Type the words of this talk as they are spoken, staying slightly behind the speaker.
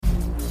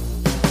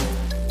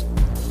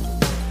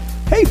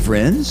Hey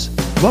friends,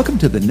 welcome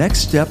to the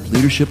Next Step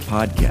Leadership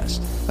Podcast,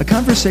 a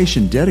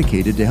conversation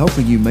dedicated to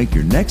helping you make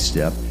your next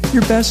step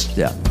your best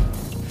step.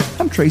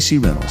 I'm Tracy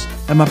Reynolds,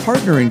 and my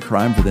partner in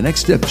crime for the Next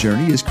Step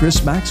journey is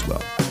Chris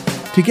Maxwell.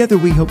 Together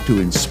we hope to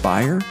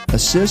inspire,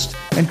 assist,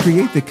 and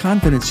create the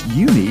confidence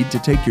you need to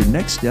take your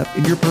next step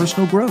in your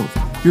personal growth,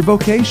 your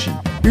vocation,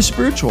 your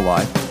spiritual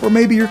life, or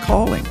maybe your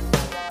calling.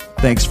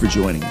 Thanks for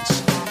joining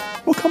us.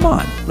 Well, come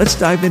on, let's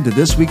dive into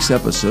this week's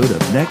episode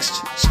of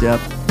Next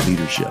Step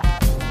Leadership.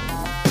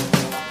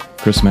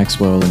 Chris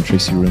Maxwell and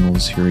Tracy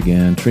Reynolds here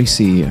again.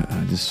 Tracy,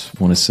 I just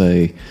want to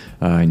say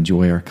I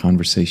enjoy our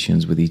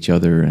conversations with each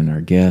other and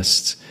our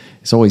guests.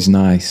 It's always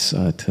nice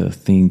to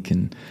think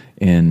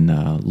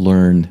and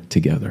learn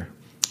together.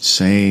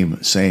 Same.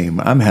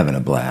 I'm having a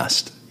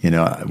blast. You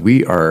know,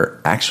 we are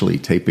actually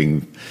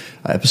taping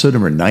episode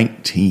number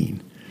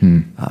 19.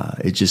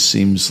 It just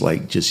seems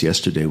like just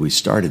yesterday we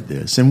started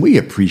this, and we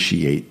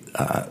appreciate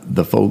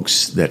the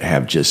folks that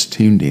have just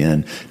tuned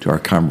in to our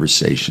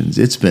conversations.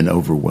 It's been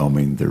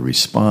overwhelming, the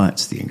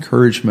response, the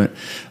encouragement.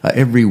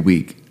 Every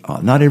week,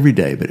 not every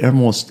day, but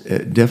almost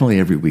definitely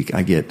every week,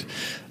 I get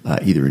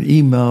either an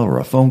email or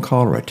a phone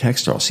call or a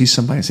text, or I'll see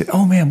somebody and say,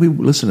 "Oh man, we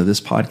listened to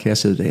this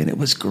podcast the other day and it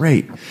was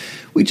great."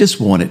 We just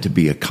want it to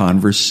be a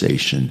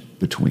conversation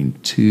between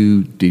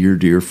two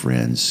dear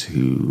friends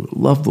who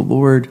love the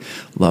Lord,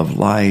 love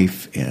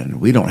life,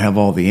 and we don't have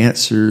all the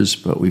answers,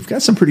 but we've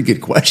got some pretty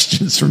good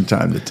questions from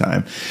time to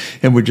time,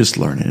 and we're just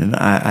learning, and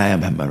I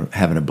am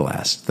having a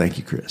blast. Thank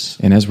you, Chris.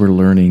 And as we're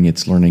learning,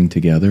 it's learning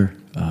together,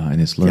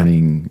 and it's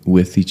learning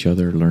with each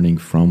other, learning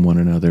from one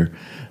another,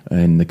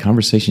 and the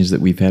conversations that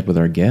we've had with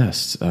our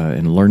guests,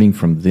 and learning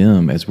from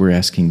them as we're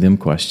asking them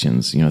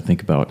questions. You know,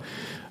 think about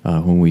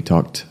when we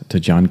talked to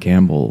John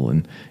Campbell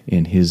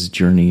and his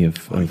journey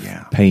of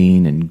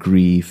pain and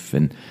grief,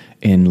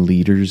 and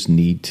leaders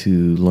need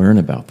to learn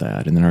about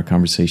that. And then our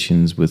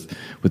conversations with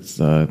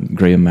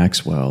Graham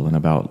Maxwell and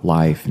about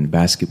life and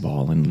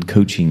basketball and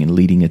coaching and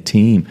leading a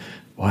team.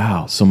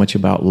 Wow, so much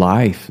about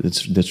life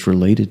that's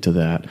related to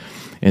that.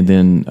 And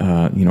then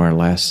our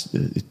last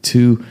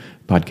two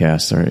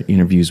podcasts are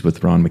interviews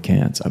with Ron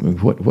McCants. I mean,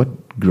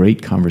 what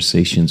great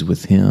conversations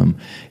with him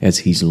as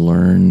he's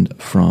learned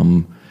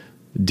from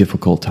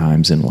difficult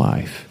times in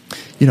life.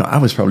 You know, I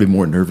was probably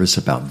more nervous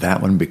about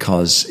that one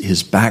because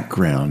his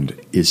background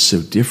is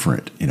so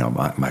different. You know,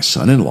 my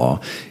son-in-law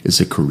is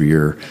a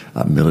career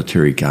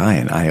military guy,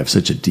 and I have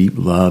such a deep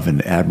love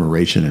and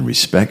admiration and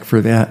respect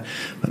for that.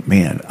 But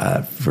man,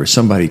 for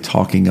somebody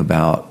talking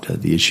about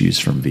the issues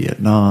from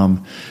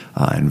Vietnam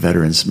and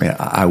veterans, man,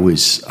 I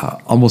was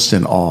almost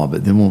in awe.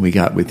 But then when we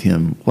got with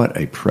him, what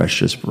a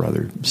precious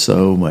brother.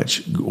 So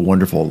much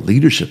wonderful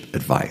leadership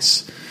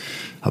advice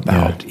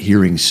about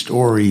hearing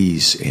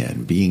stories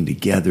and being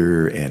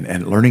together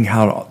and learning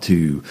how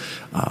to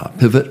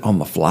pivot on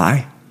the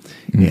fly.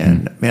 Mm-hmm.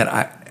 And man,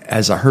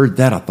 as I heard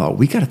that, I thought,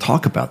 we got to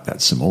talk about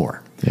that some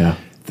more. Yeah.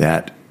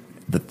 That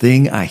the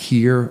thing I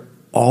hear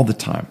all the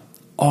time,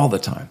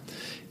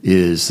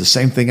 is the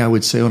same thing I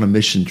would say on a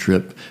mission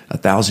trip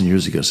 1,000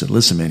 years ago. I said,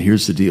 listen, man,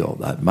 here's the deal.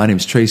 My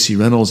name's Tracy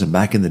Reynolds, and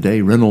back in the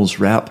day, Reynolds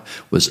Wrap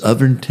was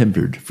oven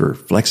tempered for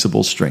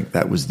flexible strength.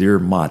 That was their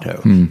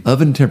motto.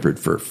 Oven tempered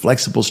for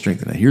flexible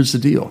strength. And here's the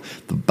deal.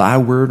 The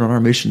byword on our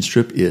mission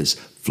trip is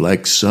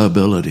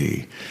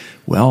flexibility.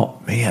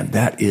 Well, man,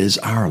 that is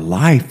our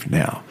life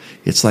now.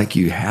 It's like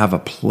you have a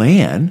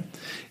plan,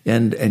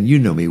 and you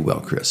know me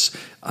well, Chris.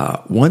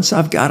 Once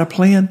I've got a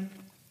plan,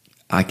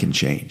 I can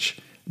change.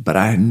 But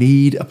I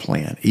need a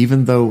plan,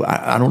 even though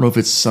I don't know if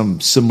it's some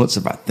semblance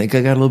of I think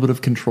I got a little bit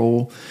of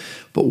control.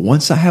 But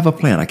once I have a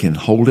plan, I can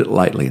hold it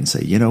lightly and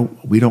say, you know,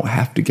 we don't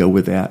have to go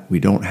with that. We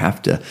don't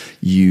have to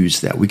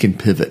use that. We can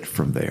pivot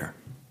from there.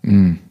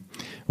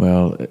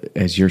 Well,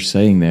 as you're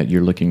saying that,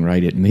 you're looking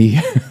right at me.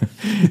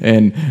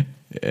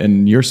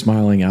 And you're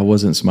smiling. I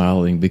wasn't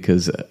smiling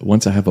because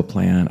once I have a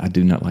plan, I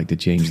do not like to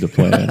change the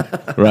plan,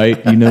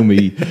 right? You know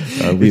me.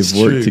 We have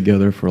worked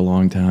together for a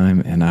long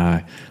time, and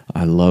I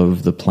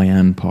love the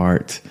plan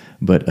part,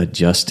 but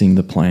adjusting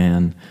the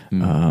plan.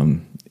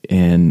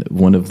 And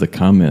one of the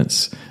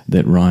comments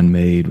that Ron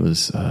made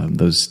was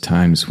those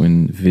times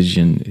when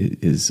vision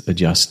is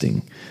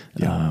adjusting.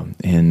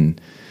 And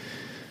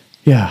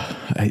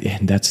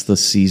that's the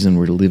season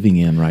we're living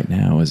in right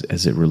now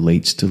as it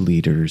relates to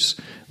leaders.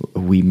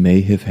 We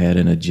may have had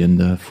an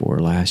agenda for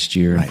last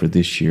year and for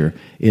this year.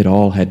 It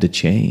all had to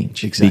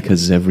change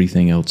because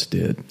everything else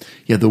did.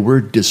 Yeah, the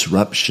word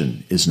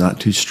disruption is not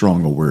too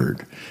strong a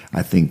word.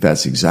 I think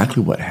that's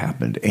exactly what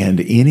happened.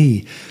 And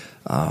any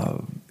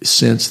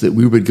sense that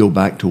we would go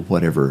back to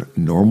whatever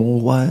normal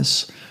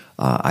was,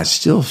 I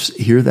still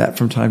hear that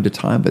from time to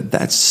time, but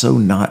that's so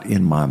not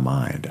in my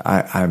mind.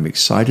 I'm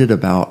excited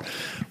about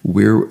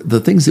where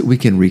the things that we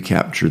can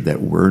recapture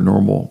that were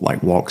normal,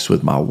 like walks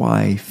with my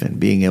wife and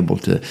being able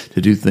to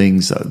do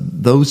things,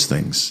 those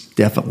things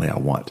definitely I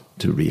want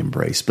to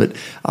re-embrace. But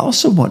I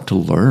also want to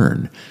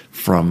learn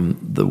from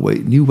the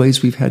new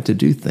ways we've had to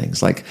do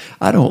things. Like,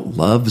 I don't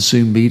love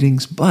Zoom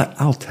meetings, but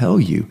I'll tell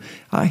you,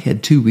 I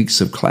had 2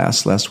 weeks of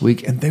class last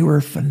week, and they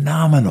were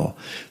phenomenal.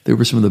 They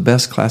were some of the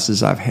best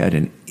classes I've had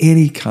in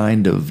any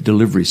kind of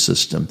delivery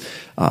system.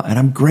 And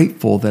I'm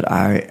grateful that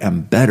I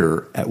am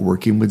better at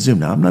working with Zoom.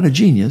 Now, I'm not a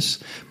genius,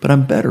 but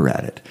I'm better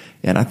at it.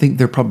 And I think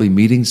there are probably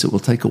meetings that will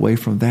take away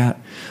from that.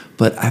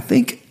 But I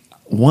think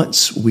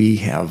once we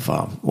have,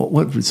 what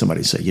would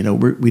somebody say?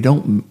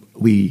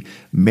 We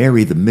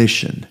marry the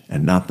mission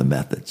and not the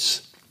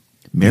methods.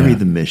 Marry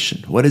the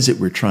mission. What is it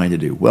we're trying to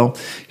do? Well,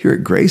 here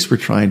at Grace, we're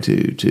trying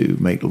to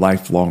make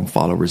lifelong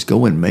followers.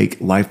 Go and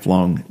make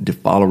lifelong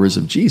followers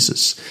of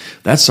Jesus.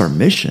 That's our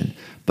mission.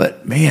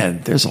 But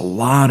man, there's a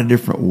lot of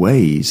different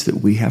ways that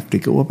we have to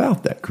go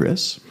about that,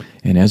 Chris.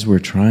 And as we're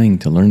trying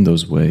to learn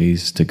those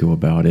ways to go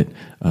about it,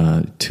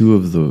 two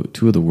of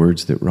the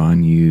words that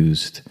Ron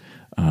used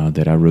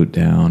that I wrote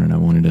down, and I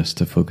wanted us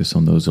to focus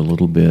on those a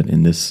little bit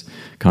in this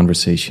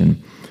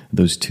conversation,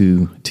 those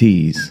two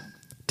T's,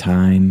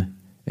 time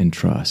and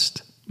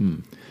trust.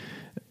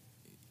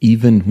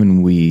 Even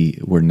when we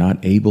were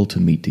not able to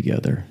meet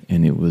together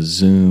and it was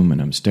Zoom and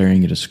I'm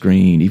staring at a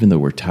screen, even though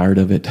we're tired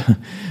of it,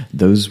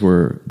 those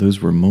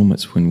were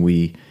moments when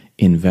we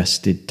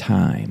invested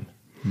time.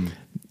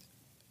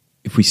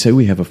 If we say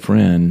we have a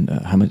friend,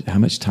 how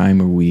much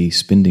time are we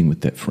spending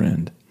with that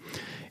friend?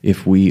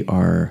 If we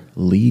are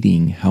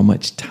leading, how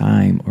much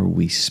time are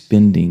we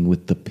spending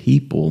with the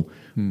people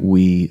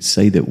we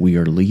say that we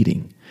are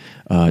leading?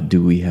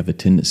 Do we have a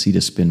tendency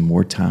to spend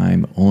more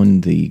time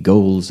on the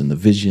goals and the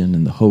vision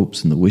and the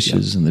hopes and the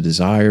wishes and the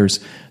desires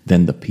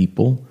than the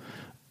people?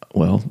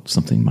 Well,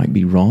 something might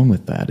be wrong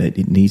with that.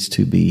 It needs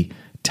to be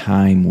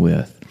time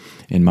with.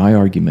 And my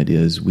argument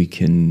is we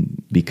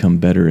can become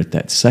better at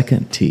that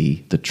second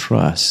T, the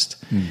trust,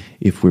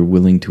 if we're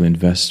willing to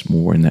invest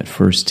more in that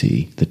first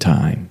T, the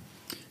time.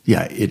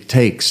 Yeah, it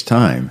takes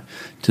time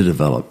to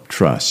develop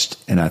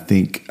trust. And I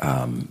think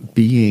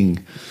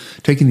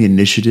taking the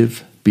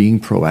initiative, being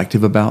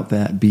proactive about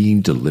that,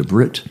 being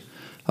deliberate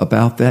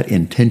about that,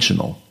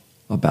 intentional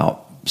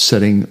about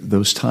setting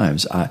those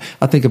times. I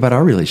think about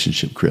our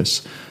relationship,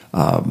 Chris.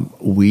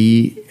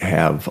 We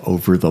have,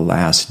 over the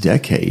last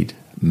decade,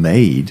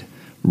 made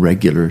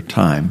regular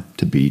time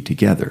to be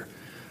together.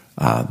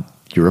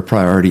 You're a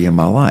priority in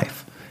my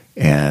life,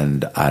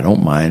 and I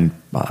don't mind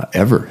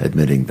ever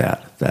admitting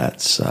that.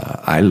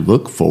 I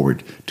look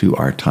forward to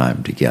our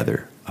time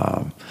together.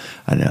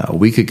 I know a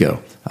week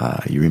ago,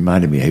 you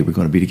reminded me, hey, we're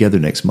going to be together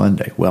next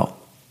Monday. Well,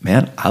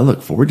 man, I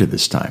look forward to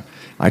this time.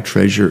 I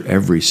treasure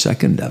every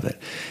second of it.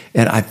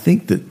 And I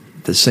think that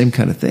the same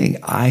kind of thing,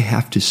 I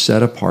have to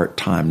set apart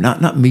time,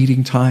 not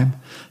meeting time,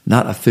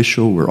 not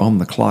official, we're on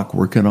the clock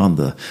working on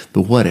the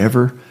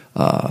whatever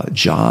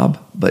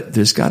job, but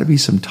there's got to be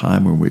some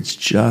time where it's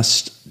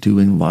just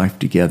doing life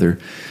together.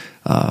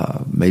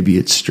 Maybe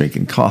it's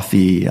drinking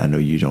coffee. I know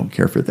you don't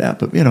care for that,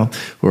 but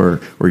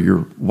or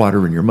you're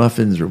watering your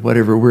muffins or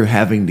whatever we're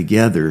having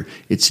together.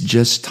 It's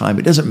just time.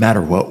 It doesn't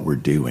matter what we're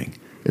doing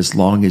as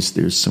long as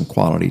there's some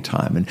quality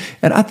time.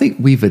 And I think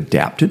we've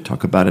adapted.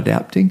 Talk about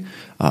adapting.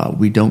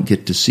 We don't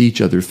get to see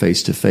each other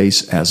face to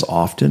face as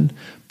often,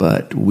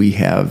 but we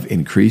have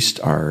increased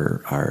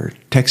our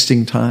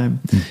texting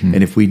time. Mm-hmm.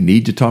 And if we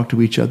need to talk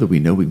to each other, we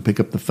know we can pick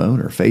up the phone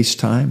or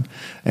FaceTime.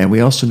 And we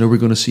also know we're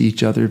going to see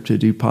each other to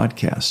do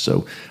podcasts.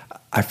 So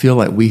I feel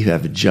like we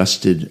have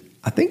adjusted,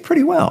 I think,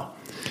 pretty well.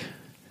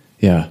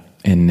 Yeah,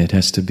 and it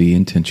has to be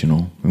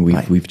intentional. And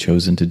we've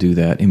chosen to do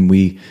that. And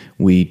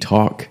we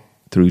talk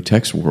through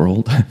text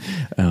world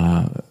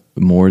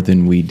more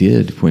than we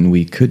did when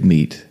we could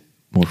meet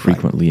more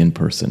frequently in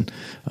person.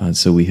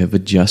 So we have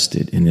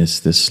adjusted, and it's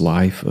this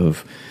life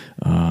of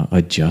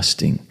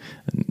adjusting.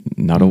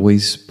 Not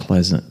always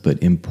pleasant,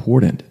 but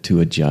important to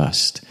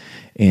adjust.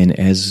 And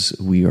as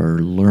we are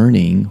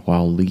learning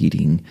while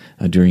leading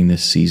during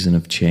this season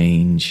of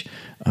change,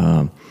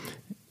 who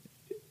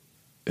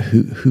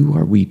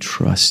are we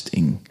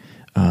trusting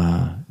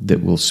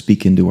that will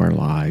speak into our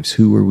lives?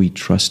 Who are we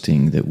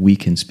trusting that we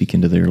can speak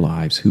into their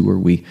lives? Who are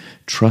we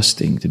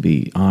trusting to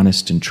be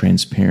honest and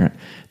transparent?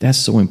 That's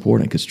so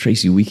important because,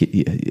 Tracy,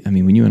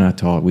 when you and I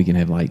talk, we can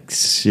have like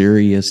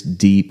serious,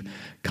 deep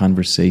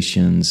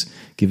conversations,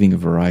 giving a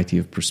variety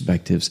of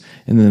perspectives,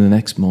 and then the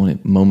next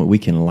moment we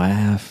can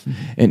laugh.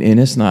 Mm-hmm. And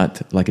it's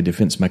not like a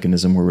defense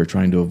mechanism where we're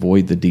trying to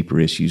avoid the deeper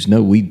issues.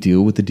 No, we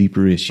deal with the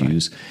deeper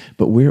issues,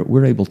 but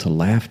we're able to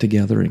laugh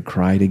together and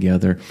cry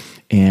together.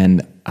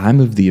 And I'm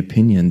of the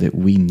opinion that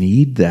we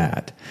need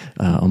that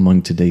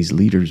among today's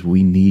leaders.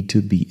 We need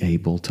to be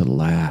able to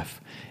laugh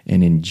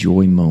and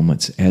enjoy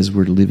moments as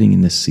we're living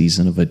in this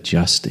season of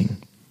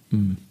adjusting.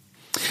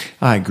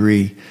 I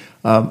agree.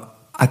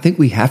 I think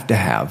we have to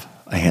have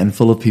a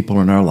handful of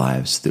people in our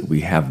lives that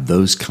we have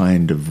those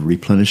kind of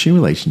replenishing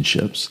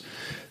relationships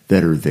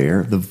that are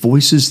there. The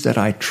voices that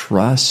I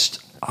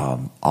trust,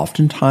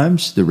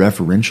 oftentimes the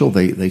referential,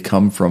 they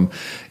come from,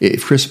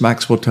 if Chris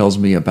Maxwell tells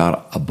me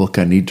about a book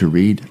I need to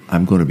read,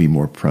 I'm going to be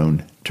more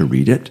prone to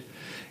read it.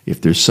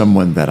 If there's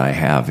someone that I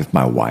have, if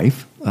my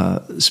wife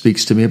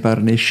speaks to me about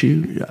an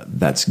issue,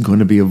 that's going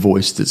to be a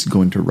voice that's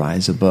going to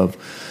rise above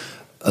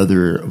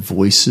other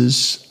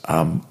voices.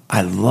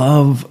 I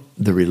love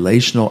the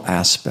relational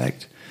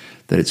aspect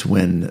that it's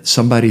when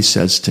somebody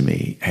says to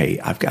me, hey,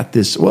 I've got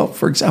this. Well,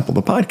 for example,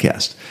 the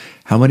podcast.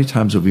 How many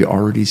times have we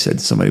already said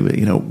to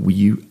somebody,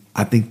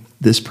 I think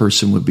this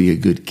person would be a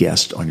good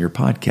guest on your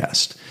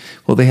podcast?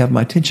 Well, they have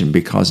my attention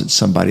because it's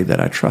somebody that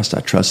I trust. I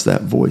trust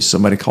that voice.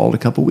 Somebody called a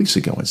couple weeks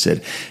ago and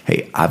said,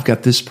 hey, I've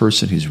got this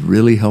person who's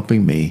really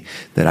helping me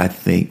that I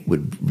think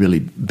would really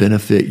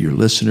benefit your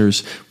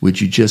listeners. Would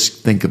you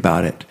just think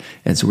about it?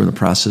 And so we're in the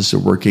process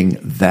of working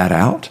that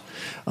out.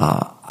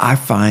 I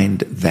find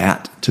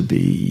that to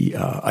be,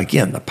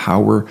 again, the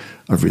power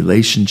of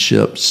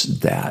relationships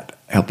that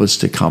help us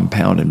to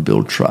compound and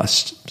build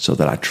trust, so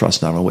that I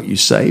trust not only what you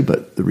say,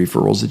 but the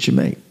referrals that you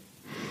make.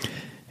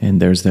 And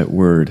there's that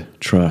word,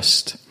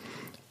 trust.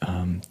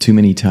 Too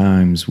many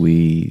times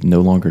we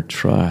no longer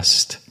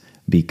trust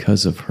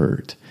because of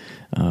hurt.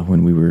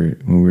 When we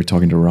were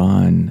talking to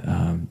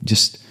Ron,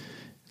 just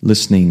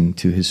listening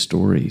to his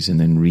stories and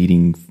then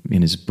reading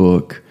in his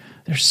book,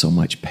 there's so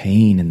much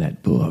pain in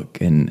that book,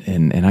 and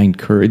I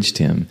encouraged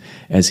him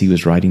as he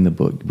was writing the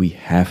book. We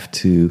have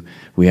to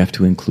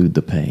include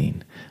the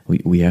pain.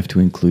 We have to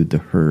include the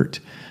hurt.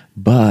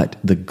 But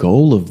the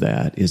goal of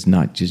that is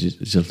not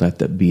just let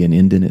that be an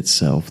end in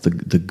itself.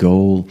 The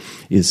goal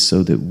is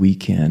so that we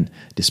can,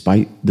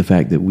 despite the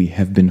fact that we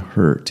have been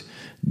hurt,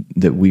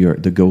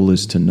 the goal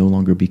is to no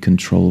longer be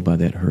controlled by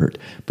that hurt,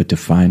 but to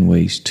find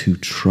ways to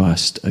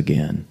trust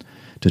again.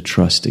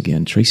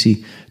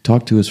 Tracy,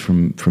 talk to us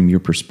from your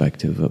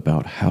perspective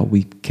about how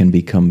we can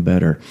become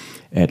better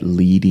at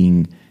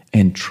leading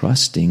and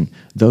trusting,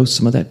 though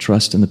some of that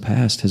trust in the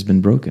past has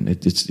been broken.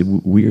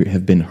 We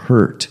have been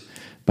hurt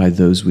by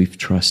those we've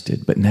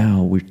trusted, but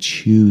now we're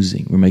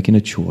making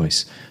a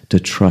choice to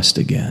trust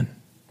again.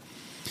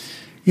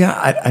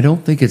 Yeah, I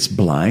don't think it's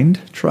blind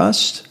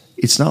trust.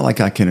 It's not like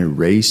I can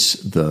erase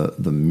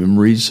the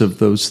memories of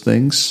those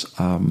things,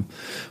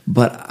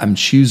 but I'm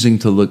choosing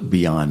to look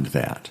beyond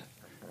that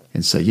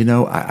and say,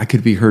 I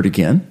could be hurt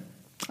again,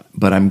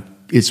 but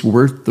it's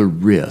worth the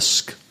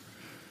risk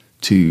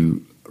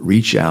to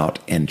reach out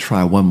and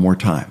try one more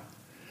time.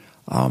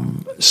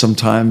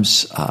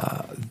 Sometimes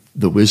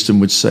the wisdom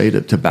would say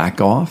to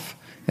back off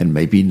and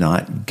maybe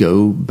not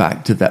go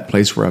back to that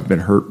place where I've been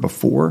hurt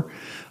before.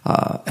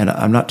 And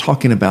I'm not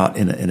talking about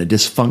in a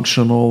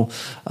dysfunctional,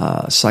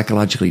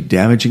 psychologically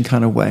damaging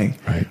kind of way.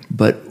 Right.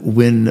 But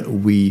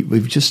when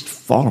we've just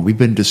fallen, we've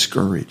been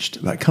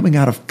discouraged. Like coming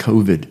out of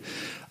COVID,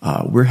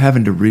 we're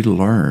having to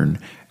relearn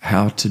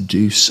how to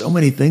do so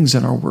many things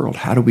in our world.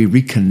 How do we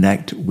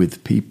reconnect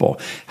with people?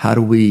 How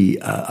do we,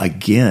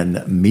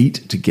 again,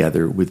 meet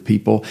together with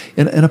people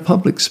in a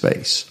public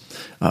space?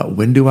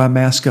 When do I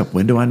mask up?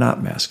 When do I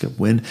not mask up?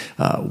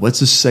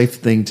 What's a safe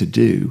thing to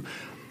do?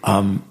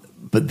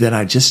 But then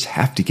I just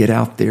have to get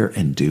out there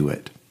and do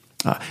it.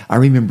 I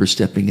remember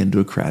stepping into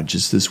a crowd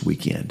just this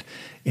weekend,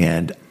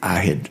 and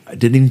I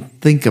didn't even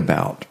think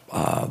about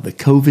the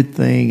COVID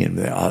thing,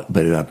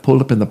 but I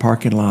pulled up in the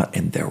parking lot,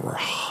 and there were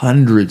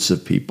hundreds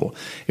of people.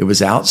 It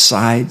was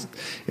outside.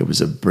 It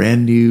was a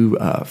brand new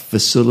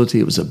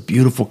facility. It was a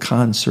beautiful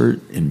concert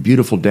in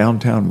beautiful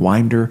downtown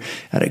Winder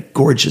at a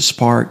gorgeous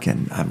park,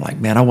 and I'm like,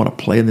 man, I want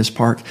to play in this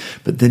park.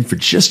 But then for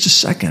just a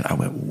second, I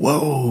went,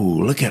 whoa,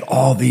 look at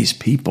all these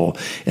people,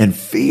 and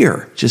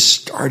fear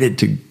just started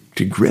to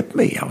grip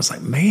me. I was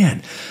like,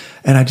 man.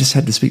 And I just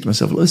had to speak to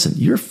myself, listen,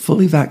 you're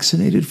fully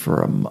vaccinated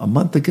for a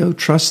month ago.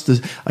 Trust the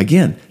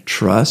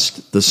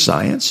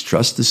science,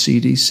 trust the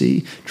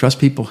CDC, trust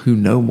people who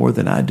know more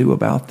than I do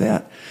about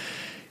that.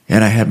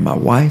 And I had my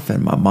wife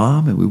and my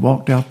mom, and we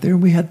walked out there,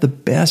 and we had the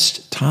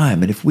best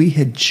time. And if we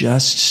had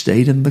just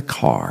stayed in the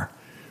car,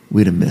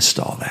 we'd have missed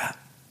all that.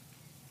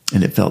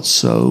 And it felt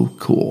so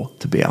cool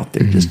to be out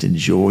there, just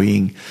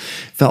enjoying.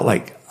 Felt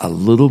like a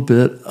little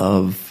bit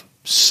of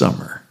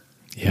summer.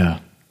 Yeah.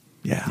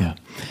 Yeah.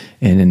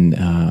 And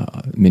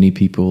many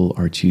people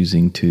are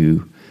choosing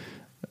to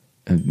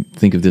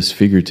think of this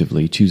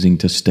figuratively, choosing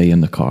to stay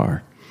in the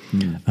car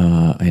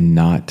and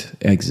not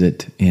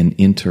exit and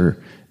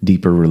enter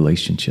deeper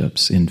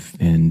relationships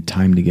and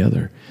time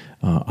together,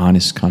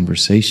 honest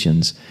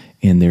conversations,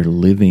 and they're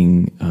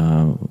living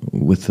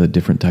with a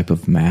different type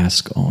of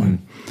mask on,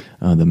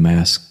 the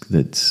mask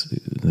that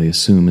they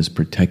assume is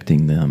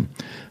protecting them.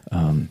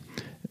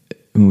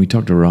 When we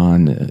talked to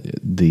Ron,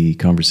 the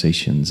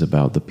conversations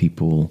about the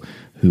people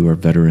who are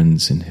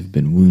veterans and have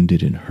been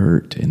wounded and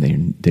hurt,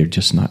 and they're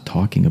just not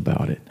talking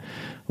about it.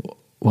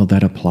 Well,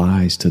 that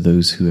applies to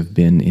those who have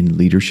been in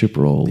leadership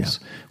roles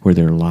where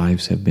their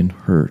lives have been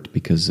hurt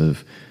because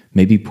of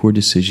maybe poor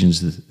decisions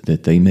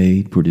that they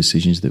made, poor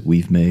decisions that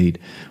we've made,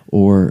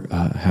 or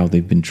how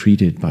they've been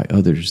treated by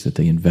others that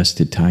they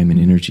invested time and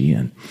energy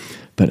in.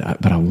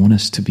 But I want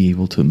us to be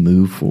able to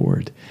move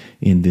forward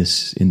in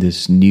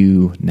this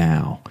new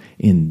now,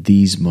 in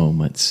these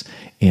moments,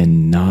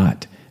 and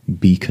not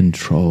be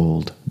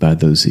controlled by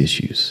those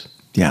issues.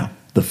 Yeah,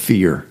 the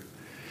fear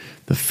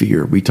the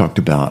fear. We talked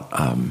about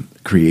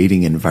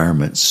creating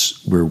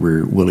environments where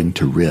we're willing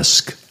to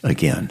risk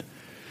again.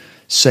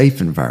 Safe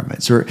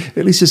environments, or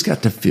at least it's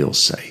got to feel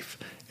safe.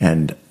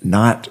 And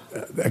not,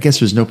 I guess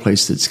there's no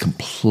place that's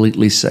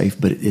completely safe,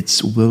 but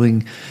it's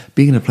being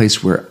in a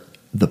place where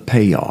the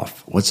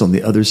payoff, what's on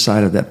the other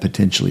side of that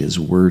potentially is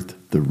worth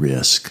the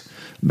risk.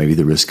 Maybe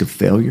the risk of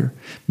failure,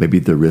 maybe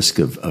the risk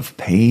of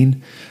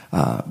pain,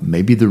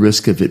 maybe the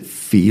risk of it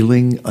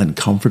feeling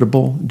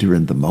uncomfortable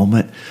during the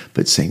moment,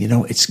 but saying,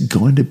 it's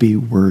going to be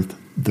worth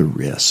the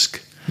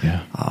risk.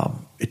 Yeah.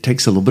 It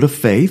takes a little bit of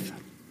faith.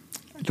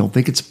 I don't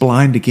think it's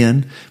blind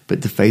again,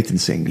 but the faith in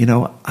saying,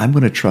 I'm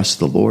going to trust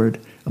the Lord.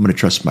 I'm going to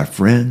trust my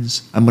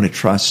friends. I'm going to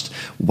trust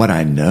what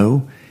I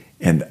know.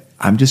 And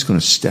I'm just going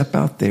to step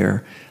out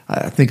there.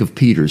 I think of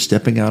Peter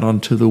stepping out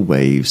onto the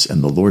waves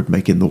and the Lord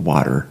making the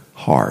water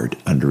hard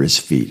under his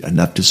feet,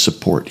 enough to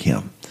support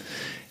him.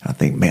 I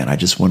think, man, I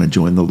just want to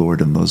join the Lord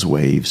in those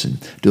waves and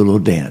do a little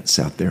dance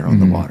out there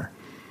on the water.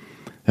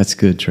 That's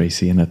good,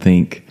 Tracy. And I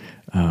think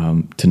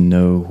to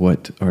know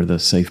what are the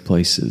safe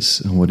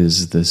places and what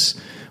is the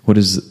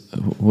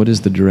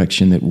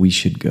direction that we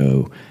should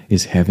go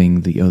is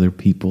having the other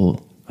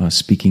people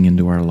speaking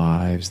into our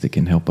lives that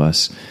can help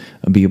us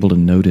be able to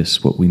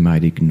notice what we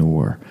might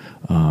ignore.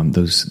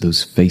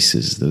 Those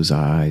faces, those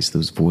eyes,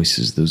 those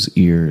voices, those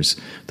ears,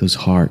 those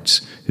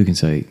hearts who can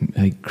say,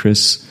 hey,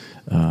 Chris,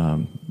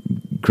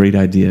 great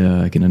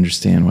idea. I can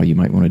understand why you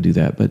might want to do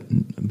that. But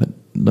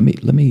let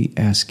me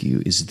ask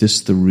you, is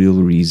this the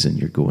real reason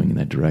you're going in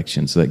that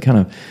direction? So that kind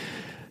of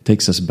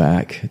takes us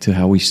back to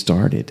how we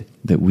started,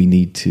 that we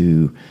need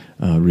to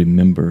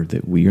remember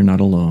that we are not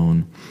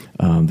alone,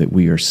 that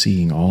we are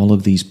seeing all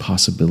of these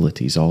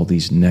possibilities, all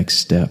these next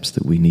steps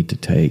that we need to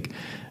take.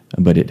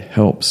 But it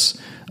helps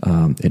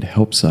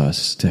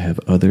us to have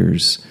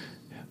others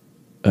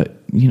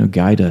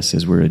guide us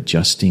as we're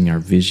adjusting our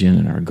vision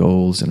and our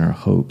goals and our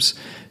hopes.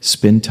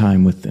 Spend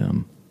time with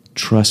them,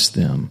 trust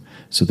them,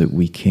 so that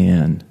we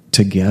can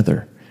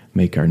together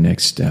make our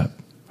next step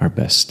our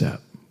best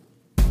step.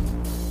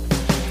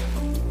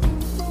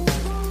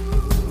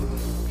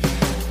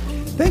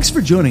 Thanks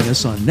for joining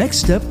us on Next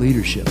Step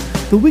Leadership,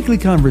 the weekly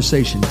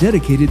conversation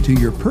dedicated to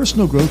your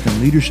personal growth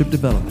and leadership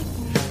development.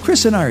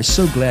 Chris and I are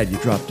so glad you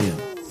dropped in.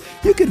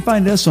 You can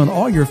find us on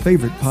all your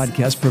favorite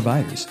podcast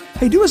providers.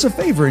 Hey, do us a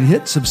favor and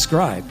hit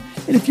subscribe.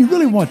 And if you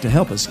really want to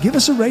help us, give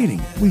us a rating.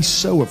 We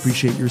so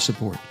appreciate your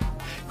support.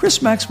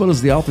 Chris Maxwell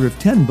is the author of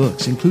 10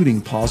 books,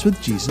 including Pause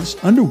with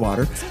Jesus,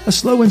 Underwater, A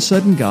Slow and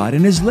Sudden God,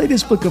 and his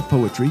latest book of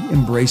poetry,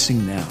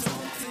 Embracing Now.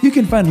 You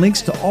can find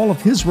links to all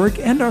of his work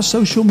and our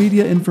social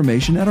media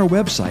information at our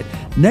website,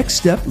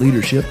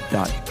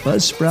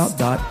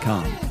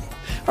 nextstepleadership.buzzsprout.com.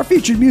 Our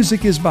featured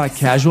music is by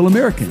Casual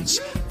Americans.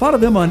 Follow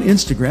them on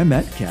Instagram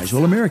at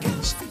Casual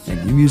Americans,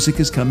 and new music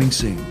is coming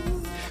soon.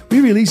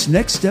 We release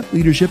Next Step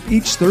Leadership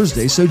each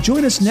Thursday, so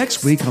join us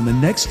next week on the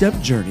Next Step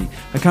Journey,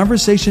 a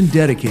conversation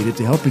dedicated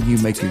to helping you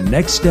make your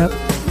next step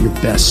your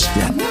best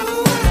step.